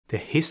The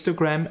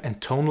histogram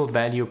and tonal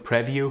value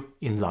preview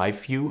in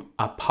live view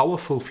are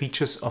powerful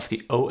features of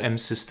the OM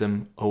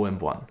system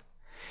OM-1.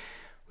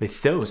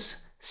 With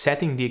those,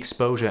 setting the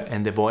exposure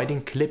and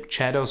avoiding clipped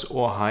shadows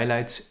or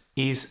highlights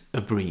is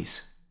a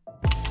breeze.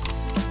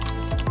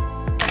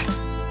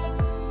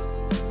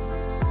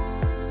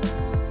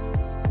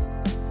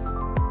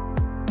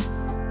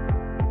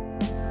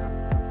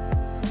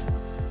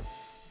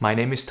 My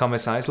name is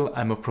Thomas Eisl.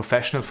 I'm a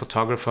professional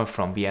photographer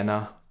from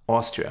Vienna,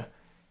 Austria.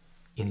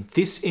 In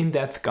this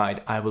in-depth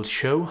guide, I will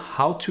show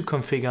how to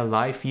configure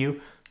live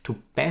view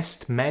to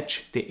best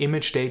match the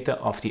image data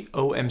of the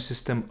OM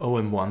system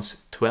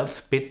OM-1's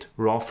 12-bit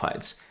RAW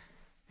files.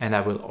 And I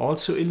will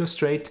also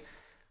illustrate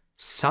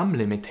some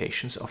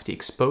limitations of the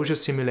exposure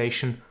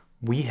simulation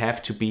we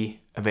have to be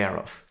aware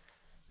of.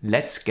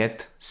 Let's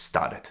get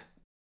started.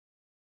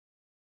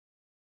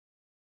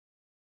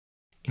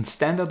 In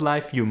standard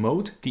live view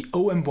mode, the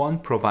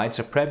OM-1 provides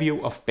a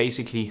preview of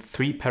basically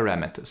three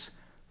parameters.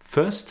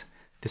 First,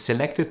 the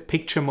selected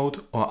picture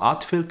mode or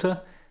art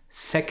filter.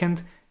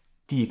 Second,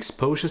 the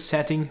exposure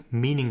setting,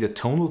 meaning the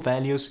tonal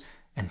values.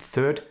 And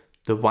third,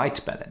 the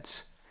white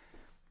balance.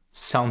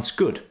 Sounds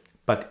good,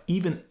 but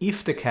even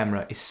if the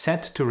camera is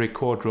set to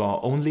record RAW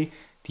only,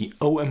 the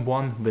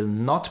OM-1 will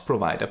not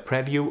provide a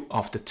preview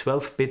of the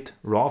 12-bit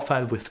RAW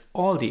file with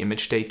all the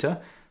image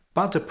data,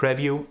 but a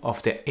preview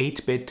of the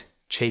 8-bit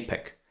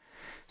JPEG.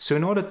 So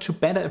in order to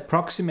better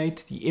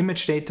approximate the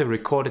image data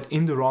recorded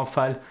in the RAW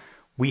file,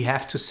 we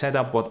have to set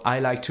up what I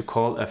like to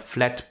call a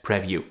flat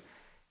preview.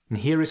 And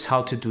here is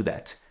how to do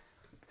that.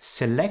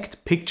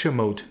 Select picture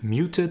mode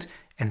muted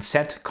and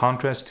set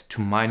contrast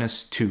to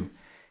 -2.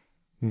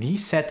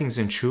 These settings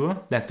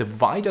ensure that the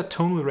wider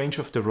tonal range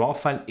of the RAW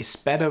file is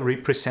better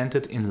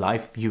represented in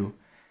live view.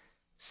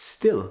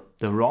 Still,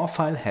 the RAW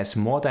file has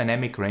more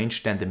dynamic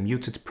range than the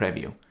muted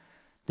preview,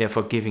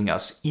 therefore giving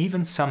us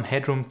even some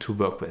headroom to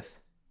work with.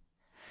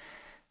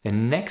 The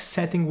next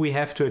setting we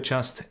have to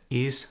adjust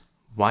is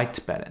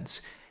white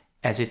balance,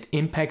 as it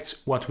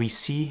impacts what we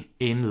see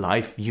in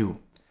live view.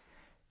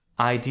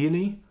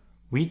 Ideally,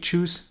 we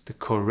choose the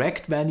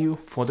correct value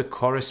for the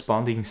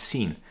corresponding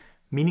scene,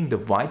 meaning the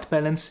white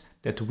balance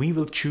that we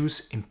will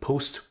choose in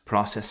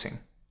post-processing.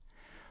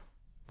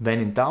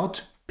 When in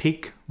doubt,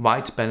 pick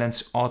white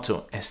balance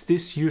auto, as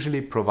this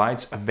usually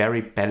provides a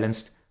very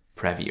balanced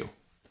preview.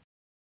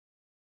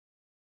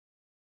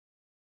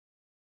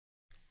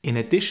 In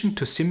addition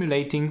to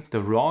simulating the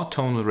raw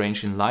tonal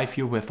range in live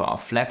view with our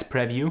flat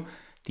preview,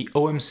 the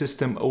OM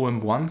system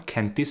OM-1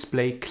 can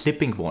display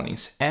clipping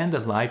warnings and a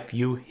live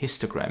view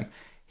histogram.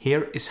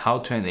 Here is how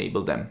to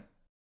enable them.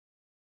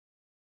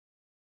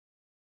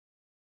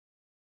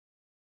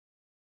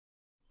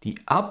 The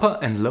upper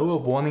and lower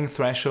warning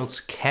thresholds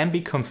can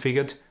be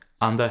configured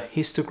under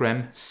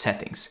histogram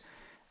settings.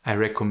 I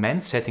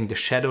recommend setting the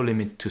shadow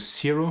limit to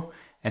 0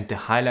 and the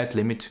highlight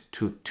limit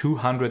to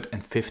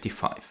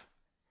 255.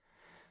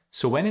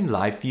 So when in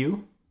live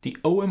view, the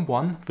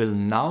OM-1 will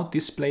now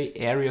display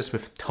areas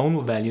with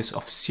tonal values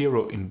of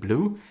 0 in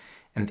blue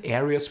and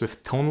areas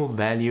with tonal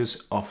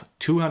values of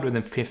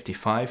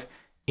 255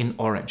 in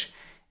orange,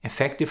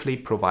 effectively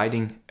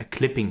providing a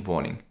clipping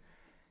warning.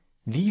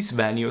 These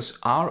values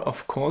are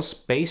of course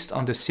based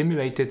on the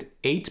simulated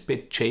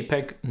 8-bit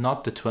JPEG,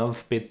 not the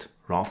 12-bit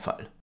RAW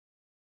file.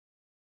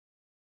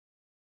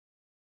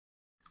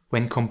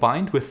 When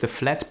combined with the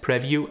flat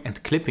preview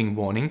and clipping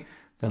warning,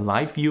 the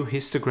live view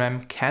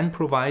histogram can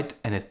provide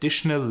an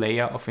additional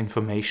layer of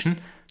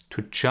information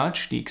to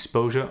judge the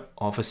exposure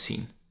of a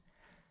scene.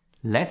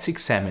 Let's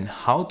examine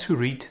how to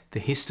read the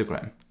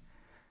histogram.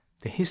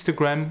 The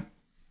histogram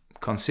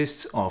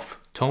consists of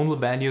tonal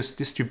values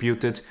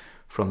distributed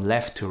from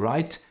left to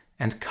right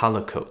and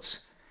color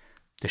codes.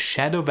 The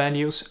shadow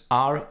values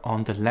are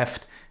on the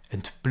left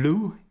and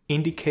blue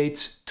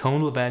indicates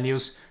tonal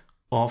values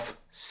of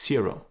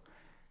 0.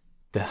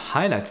 The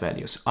highlight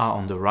values are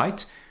on the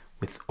right,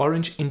 with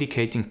orange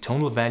indicating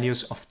tonal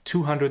values of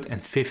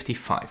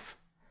 255.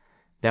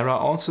 There are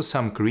also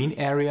some green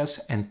areas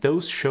and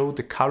those show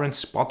the current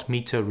spot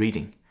meter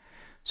reading.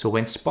 So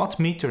when spot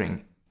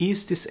metering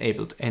is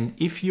disabled and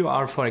if you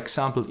are, for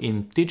example,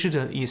 in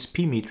digital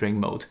ESP metering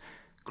mode,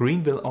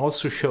 green will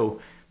also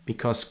show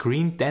because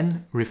green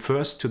then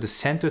refers to the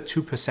center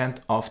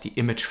 2% of the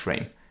image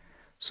frame.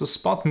 So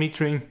spot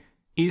metering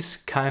is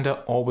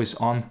kinda always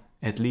on,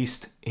 at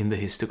least in the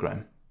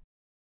histogram.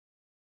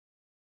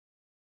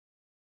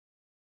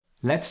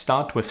 Let's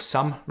start with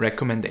some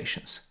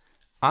recommendations.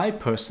 I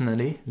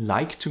personally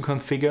like to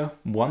configure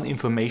one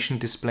information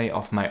display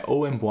of my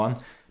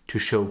OM-1 to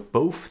show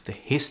both the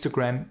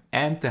histogram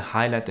and the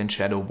highlight and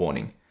shadow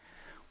warning.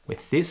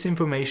 With this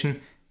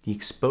information, the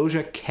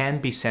exposure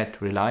can be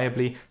set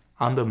reliably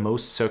under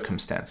most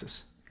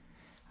circumstances.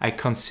 I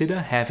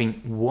consider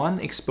having one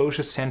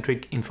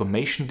exposure-centric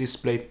information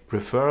display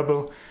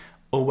preferable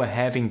over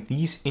having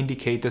these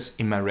indicators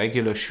in my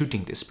regular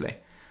shooting display.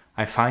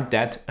 I find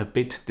that a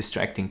bit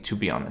distracting, to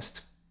be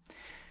honest.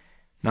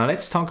 Now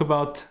let's talk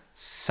about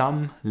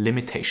some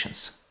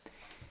limitations.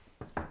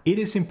 It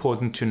is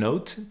important to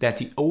note that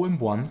the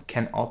OM-1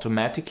 can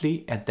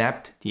automatically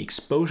adapt the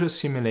exposure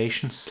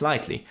simulation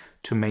slightly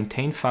to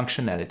maintain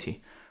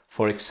functionality.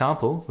 For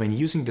example, when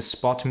using the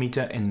spot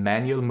meter in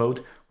manual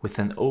mode with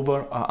an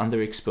over or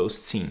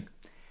underexposed scene.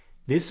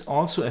 This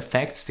also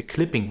affects the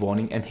clipping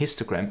warning and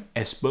histogram,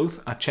 as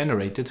both are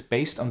generated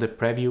based on the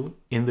preview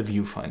in the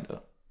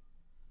viewfinder.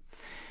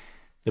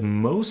 The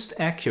most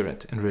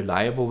accurate and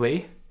reliable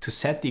way to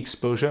set the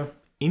exposure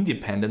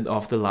independent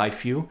of the live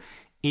view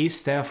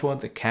is therefore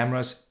the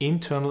camera's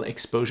internal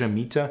exposure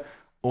meter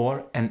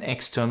or an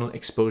external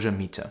exposure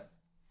meter.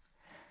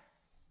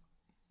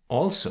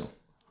 Also,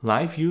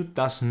 live view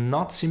does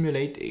not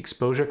simulate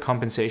exposure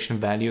compensation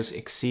values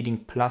exceeding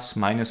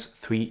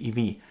 ±3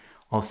 EV,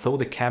 although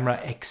the camera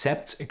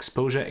accepts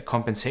exposure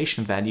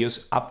compensation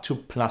values up to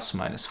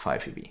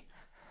 ±5 EV.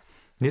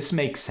 This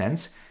makes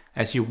sense,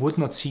 as you would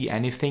not see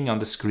anything on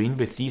the screen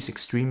with these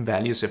extreme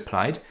values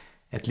applied,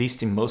 at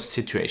least in most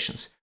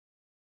situations.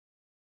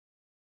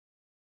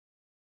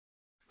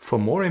 For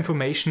more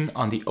information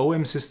on the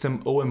OM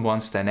system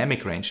OM-1's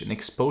dynamic range and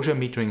exposure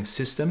metering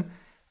system,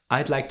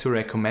 I'd like to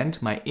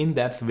recommend my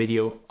in-depth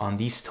video on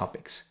these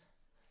topics.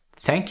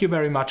 Thank you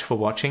very much for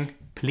watching.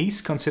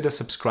 Please consider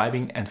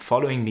subscribing and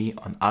following me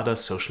on other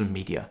social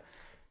media.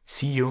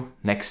 See you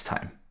next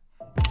time.